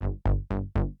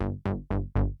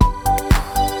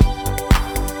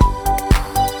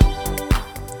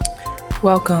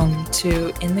Welcome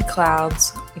to In the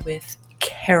Clouds with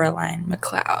Caroline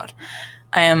McLeod.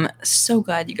 I am so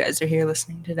glad you guys are here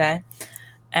listening today,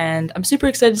 and I'm super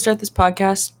excited to start this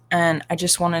podcast, and I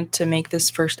just wanted to make this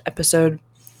first episode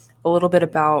a little bit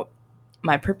about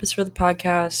my purpose for the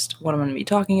podcast, what I'm going to be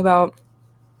talking about,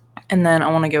 and then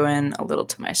I want to go in a little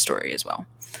to my story as well.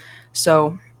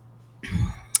 So,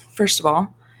 first of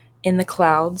all, In the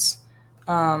Clouds,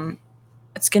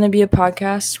 it's going to be a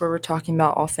podcast where we're talking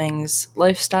about all things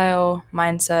lifestyle,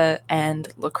 mindset, and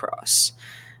lacrosse.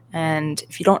 And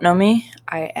if you don't know me,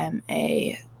 I am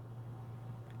a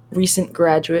recent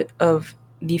graduate of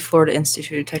the Florida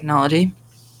Institute of Technology,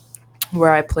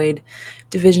 where I played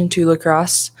Division II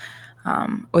lacrosse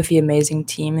with the amazing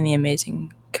team and the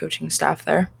amazing coaching staff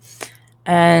there.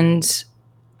 And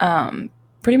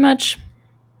pretty much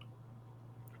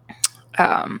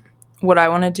what I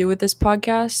want to do with this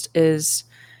podcast is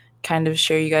kind of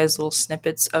share you guys little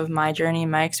snippets of my journey,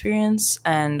 my experience,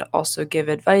 and also give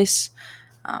advice.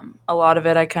 A lot of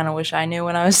it I kind of wish I knew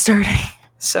when I was starting.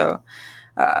 So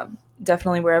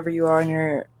definitely wherever you are in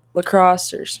your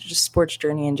lacrosse or just sports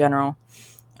journey in general.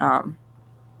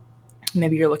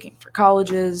 Maybe you're looking for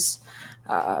colleges.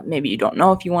 Maybe you don't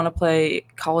know if you want to play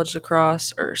college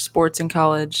lacrosse or sports in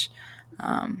college.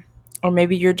 Or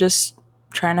maybe you're just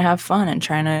trying to have fun and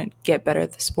trying to get better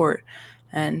at the sport.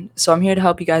 And so I'm here to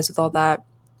help you guys with all that.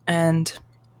 And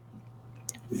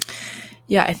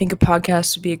yeah, I think a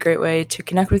podcast would be a great way to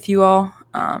connect with you all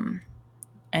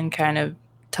and kind of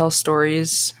tell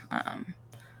stories.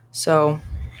 So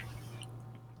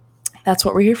that's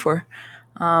what we're here for.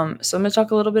 So I'm going to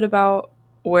talk a little bit about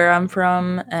where I'm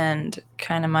from and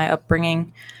kind of my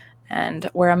upbringing and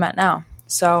where I'm at now.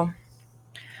 So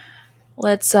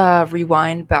let's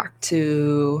rewind back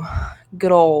to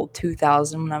good old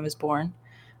 2000 when I was born.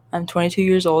 I'm 22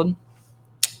 years old.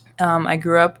 I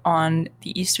grew up on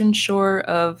the eastern shore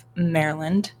of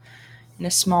Maryland in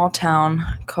a small town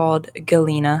called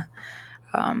Galena.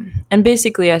 And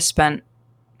basically I spent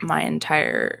my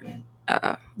entire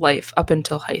life up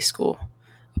until high school,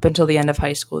 up until the end of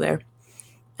high school there.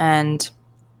 And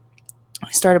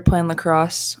I started playing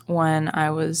lacrosse when I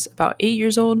was about 8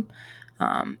 years old.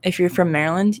 If you're from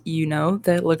Maryland, you know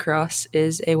that lacrosse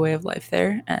is a way of life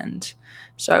there. And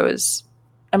so I was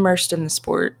immersed in the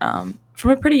sport from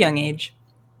a pretty young age.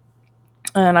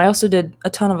 And I also did a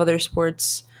ton of other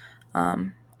sports.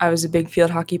 I was a big field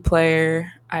hockey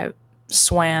player. I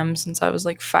swam since I was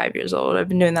like 5 years old. I've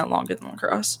been doing that longer than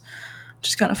lacrosse, which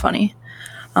is kind of funny.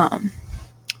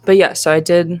 But yeah, so I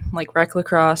did like rec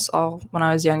lacrosse all when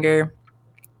I was younger.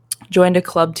 Joined a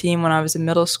club team when I was in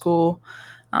middle school.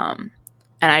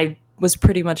 And I was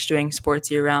pretty much doing sports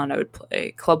year round. I would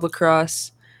play club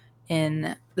lacrosse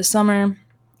in the summer,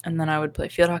 and then I would play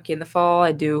field hockey in the fall.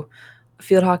 I do a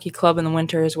field hockey club in the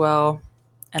winter as well,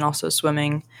 and also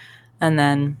swimming. And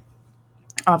then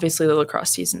obviously the lacrosse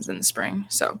season's in the spring.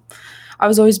 So I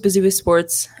was always busy with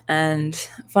sports. And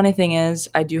funny thing is,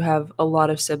 I do have a lot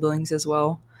of siblings as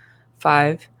well,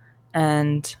 5,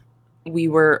 and we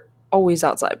were always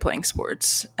outside playing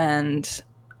sports. And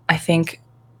I think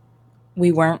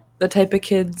we weren't the type of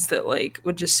kids that like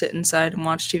would just sit inside and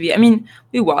watch TV. I mean,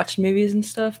 we watched movies and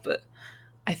stuff, but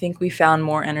I think we found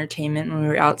more entertainment when we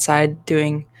were outside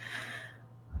doing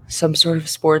some sort of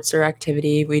sports or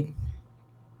activity. We'd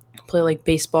play like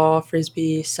baseball,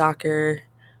 frisbee, soccer.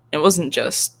 It wasn't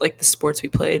just like the sports we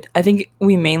played. I think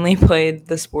we mainly played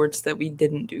the sports that we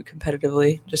didn't do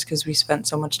competitively just because we spent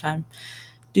so much time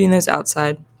doing those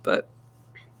outside. But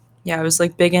yeah, I was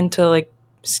like big into like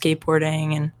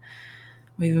skateboarding, and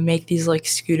we would make these like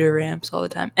scooter ramps all the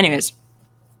time. Anyways,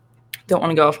 don't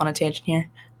want to go off on a tangent here,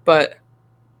 but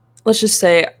let's just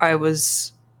say I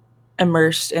was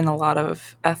immersed in a lot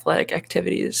of athletic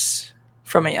activities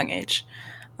from a young age.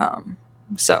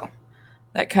 So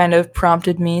that kind of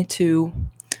prompted me to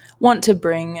want to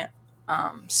bring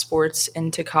sports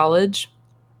into college.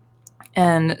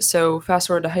 And so fast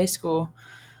forward to high school,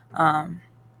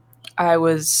 I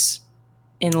was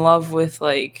in love with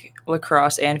like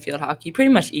lacrosse and field hockey pretty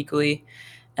much equally.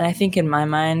 And I think in my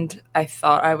mind, I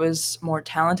thought I was more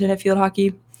talented at field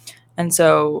hockey. And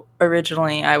so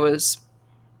originally I was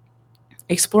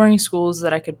exploring schools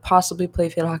that I could possibly play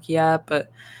field hockey at,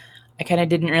 but I kind of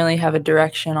didn't really have a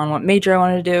direction on what major I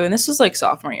wanted to do. And this was like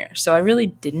sophomore year. So I really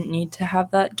didn't need to have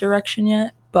that direction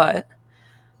yet. But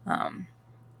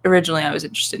originally I was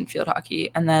interested in field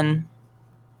hockey. And then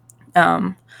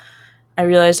I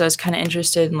realized I was kind of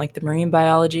interested in like the marine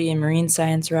biology and marine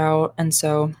science route. And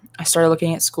so I started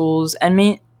looking at schools,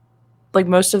 and like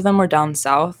most of them were down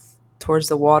south towards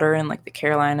the water in like the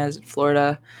Carolinas and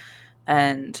Florida.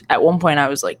 And at one point I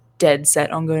was like dead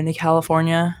set on going to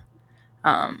California,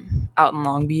 out in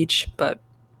Long Beach. But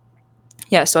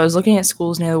yeah, so I was looking at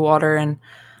schools near the water, and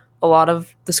a lot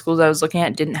of the schools I was looking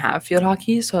at didn't have field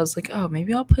hockey. So I was like, oh,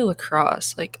 maybe I'll play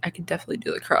lacrosse. Like, I could definitely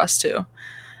do lacrosse too.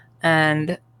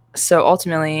 And so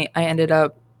ultimately, I ended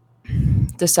up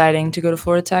deciding to go to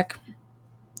Florida Tech.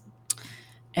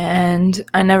 And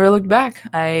I never looked back.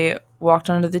 I walked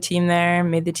onto the team there,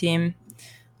 made the team,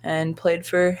 and played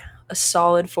for a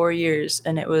solid 4 years.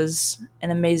 And it was an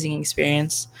amazing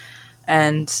experience.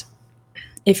 And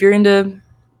if you're into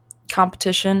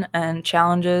competition and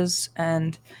challenges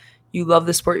and you love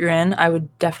the sport you're in, I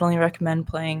would definitely recommend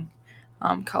playing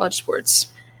college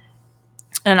sports.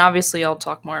 And obviously, I'll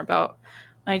talk more about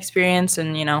my experience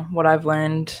and, what I've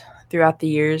learned throughout the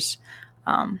years.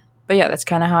 But yeah, that's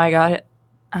kind of how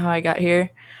I got here.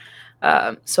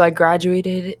 So I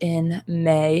graduated in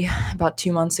May, about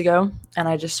 2 months ago, and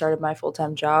I just started my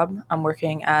full-time job. I'm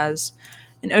working as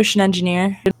an ocean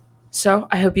engineer. So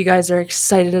I hope you guys are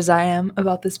excited as I am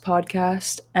about this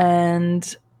podcast. And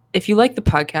if you like the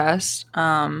podcast,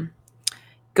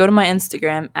 go to my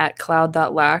Instagram at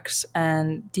cloud.lax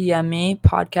and DM me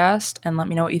podcast and let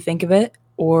me know what you think of it,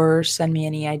 or send me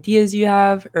any ideas you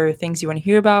have or things you want to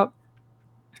hear about.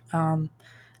 And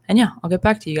yeah, I'll get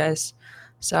back to you guys.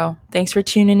 So thanks for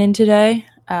tuning in today.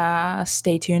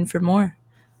 Stay tuned for more.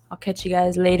 I'll catch you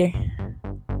guys later.